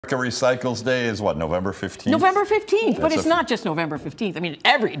Recycles Day is what, November 15th? November 15th, but it's not just November 15th. I mean,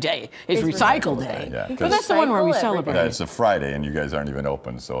 every day is Recycle Day. Yeah, but that's the one where we celebrate. Yeah, it's a Friday, and you guys aren't even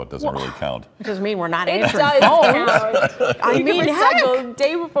open, so it doesn't really count. It doesn't mean we're not It answering does phones. count. I mean, recycle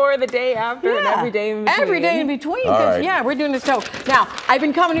day before, the day after, and every day in between. Every day in between. Right. Yeah, we're doing this. So now, I've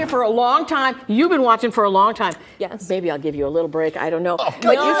been coming here for a long time. You've been watching for a long time. Yes. Maybe I'll give you a little break. I don't know. Oh,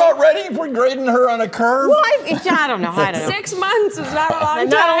 God, you're already grading her on a curve? Well, I don't know. I don't know. 6 months is not a long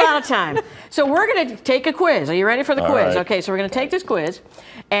time. Not a lot of time. So we're going to take a quiz. Are you ready for the quiz? Right. Okay, so we're going to take this quiz,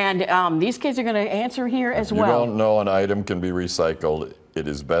 and these kids are going to answer here as well. You don't know an item can be recycled. It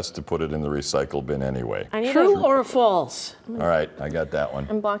is best to put it in the recycle bin anyway. True or false? All right, I got that one.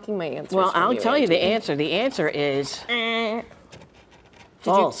 I'm blocking my answers. Well, from I'll tell you Angie. the answer. The answer is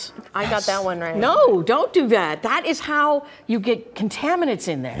false. I got that one right. No, don't do that. That is how you get contaminants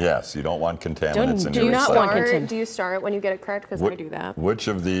in there. Yes, you don't want contaminants in do your not recycle. want contaminants. Do you start when you get it correct? Because I do that. Which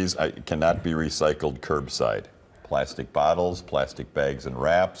of these cannot be recycled curbside? Plastic bottles, plastic bags and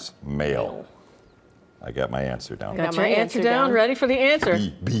wraps, mail. I got my answer down. Got your answer down? Ready for the answer?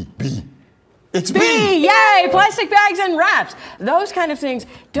 B. It's B! Yay! Plastic bags and wraps. Those kind of things,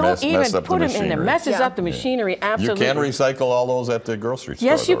 don't Mess even up put the them in there. machinery. Messes up the machinery, absolutely. You can recycle all those at the grocery store.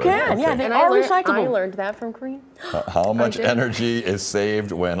 Yes, you though, can. right? Yeah, Okay. they And are I recyclable. learned that from Korean. How much energy is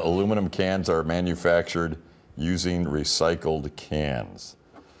saved when aluminum cans are manufactured using recycled cans?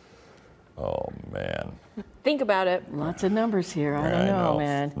 Oh, man. Think about it. Lots of numbers here. I don't know,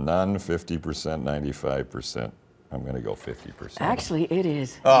 man. None, 50%, 95%. I'm going to go 50%. Actually, it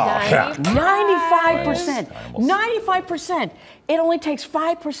is. Oh, yeah. 95%. 95%. It only takes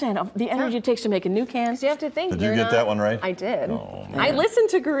 5% of the energy it takes to make a new can. So you have to think. Did you get that one right? I did. Oh, I listened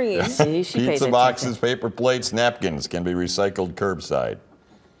to Green. See, she pays Pizza attention. boxes, paper plates, napkins can be recycled curbside.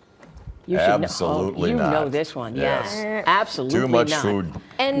 You should Absolutely know. You not. know this one. Yes. Yes. Absolutely Too much not. food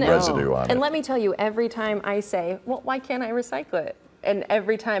And, residue on it. And let me tell you, every time I say, well, why can't I recycle it? And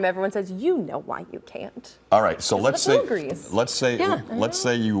every time everyone says, you know why you can't. All right, so let's the say, food grease. let's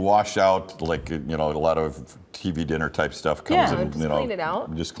say you wash out, like, you know, a lot of TV dinner type stuff comes Yeah. in, Just clean it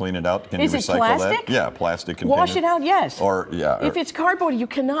out. Just clean it out. Can Is you it recycle plastic? that? Yeah, plastic container. Wash it out, yes. Or If it's cardboard, you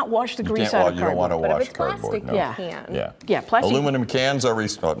cannot wash the you grease can't, out of you don't want to cardboard. But if wash it's cardboard. plastic, No. you Yeah. can. Yeah. Yeah, plastic. Aluminum cans are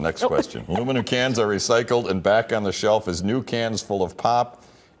next question. Aluminum cans are recycled and back on the shelf as new cans full of pop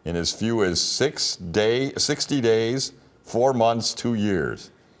in as few as 60 days, 4 months, 2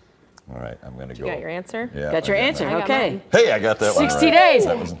 years. All right, I'm going to go. You got your answer? Yeah. Got your I got answer, I got okay. mine. Hey, I got that one 60 right. days,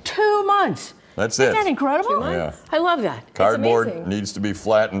 That was- 2 months. That's it. Isn't that incredible? 2 months. Yeah. I love that. Cardboard amazing. needs to be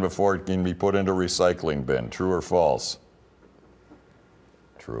flattened before it can be put into a recycling bin. True or false?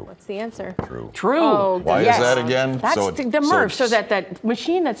 True. What's the answer? True. True. Oh, Why yes. is that again? That's So the it- MRF, so it's- that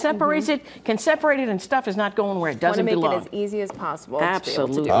machine that separates it can separate it and stuff is not going where it Want to doesn't make belong. it as easy as possible. To be able to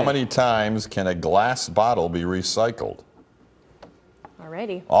Absolutely. do How it. many times can a glass bottle be recycled?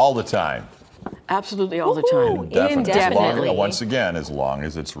 Alrighty. All the time. Absolutely all the Woohoo. time. Definitely. As long- Indefinitely. once again, as long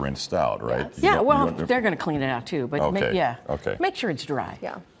as it's rinsed out, right? Yes. You Yeah, don't- well, you don't- they're going to clean it out too, but Okay, yeah. okay. Make sure it's dry.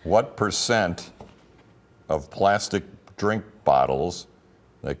 Yeah. What percent of plastic drink bottles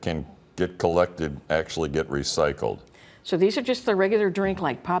that can get collected actually get recycled? So these are just the regular drink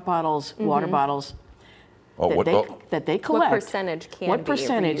like pop bottles, water bottles Oh, that they collect. What percentage can What be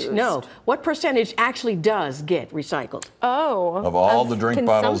percentage? reused? No. What percentage actually does get recycled? Oh. Of all the drink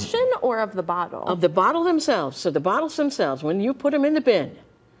bottles- Consumption or of the bottle? Of the bottle themselves. So the bottles themselves, when you put them in the bin,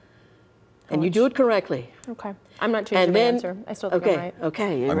 and you do it correctly. Okay. I'm not changing And my then, answer. I still think I'm right.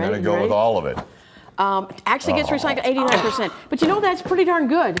 okay, you I'm ready? going to You go with ready? all of it. Actually gets recycled 89%. But you know, that's pretty darn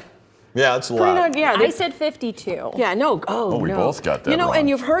good. Yeah, it's a Pretty lot. darn, yeah. I said 52. Yeah, no. Oh, we no. both got that You know, wrong. and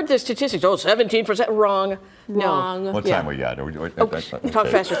you've heard the statistics. Oh, 17%. Wrong. Wrong. No. What Yeah. time we got? Talk faster. Talk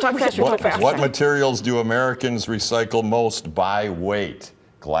faster. Talk faster. What materials do Americans recycle most by weight?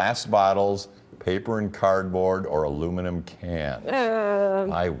 Glass bottles, paper and cardboard, or aluminum cans?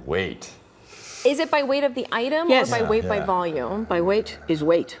 By weight. Is it by weight of the item Yes. or by weight by Yeah. volume? By weight is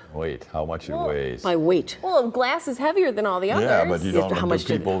weight. Weight, how much it weighs. By weight. Well, glass is heavier than all the others. Yeah, but you don't. How much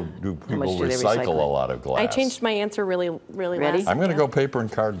do do- people do how people much do they recycle recycle? a lot of glass? I changed my answer really Ready? last. I'm going to go paper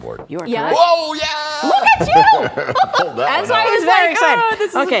and cardboard. You are Yeah. correct. Whoa, yeah! Look at you! Pulled that As one I out. was very like, excited. oh, this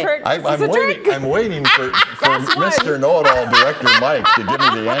is Okay. a trick. I'm This is a waiting. trick. I'm waiting for Last one. Mr. Know-it-all director Mike to give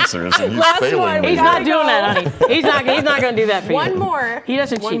me the answers, and he's Last failing one. me. He's here. not doing that, honey. He's not going to do that for you. One more. He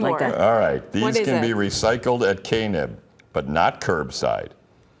doesn't One cheat like more. that. All right, What these is can it? be recycled at KNIB, but not curbside.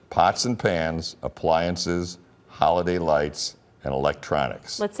 Pots and pans, appliances, holiday lights, and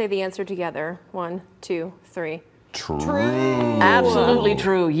electronics. Let's say the answer together. 1, 2, 3. True. Absolutely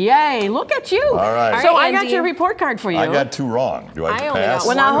true. Yay, look at you. All right. So All right, I got Andy. your report card for you. I got 2 wrong. Do I I only pass? got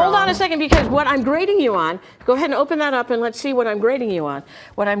Well, now one hold on wrong. a second, because what I'm grading you on, go ahead and open that up and let's see what I'm grading you on.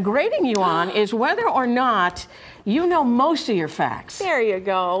 What I'm grading you on is whether or not you know most of your facts. There you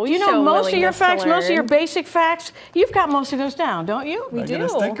go. Do you know most of your facts, most of your basic facts? You've got most of those down, don't you? I get a do.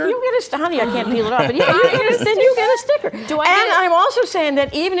 sticker? You get a sticker. Honey, I can't peel it off, but yeah, you get a sticker. Do I and get it? I'm also saying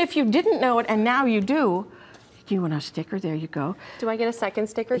that even if you didn't know it and now you do you want a sticker? There you go. Do I get a second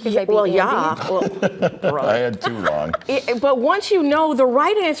sticker? Because Yeah, I beat well, Andy? yeah. Well, I had 2 wrong. but once you know the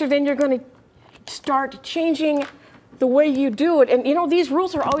right answer, then you're going to start changing the way you do it. And you know, these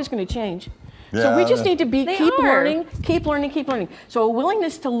rules are always going to change. So we Yeah. just need to They keep are. learning, keep learning, keep learning. So a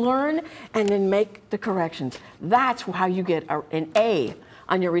willingness to learn and then make the corrections. That's how you get an A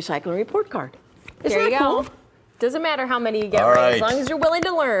on your recycling report card. Isn't There you that go. cool? Doesn't matter how many you get All right, as right. long as you're willing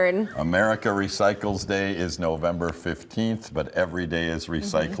to learn. America Recycles Day is November 15th, but every day is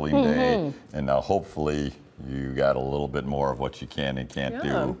Recycling Day. And now hopefully you got a little bit more of what you can and can't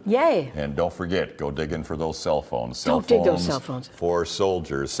do. Yay. And don't forget, go digging for those cell phones. Don't dig those cell phones. For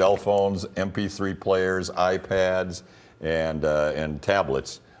soldiers. Cell phones, MP3 players, iPads, and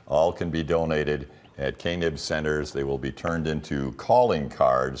tablets all can be donated at KNIB centers. They will be turned into calling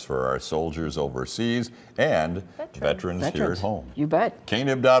cards for our soldiers overseas and veterans here at home. You bet.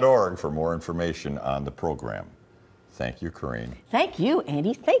 KNIB.org for more information on the program. Thank you, Corrine. Thank you,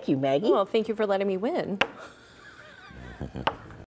 Andy. Thank you, Maggie. Well, thank you for letting me win.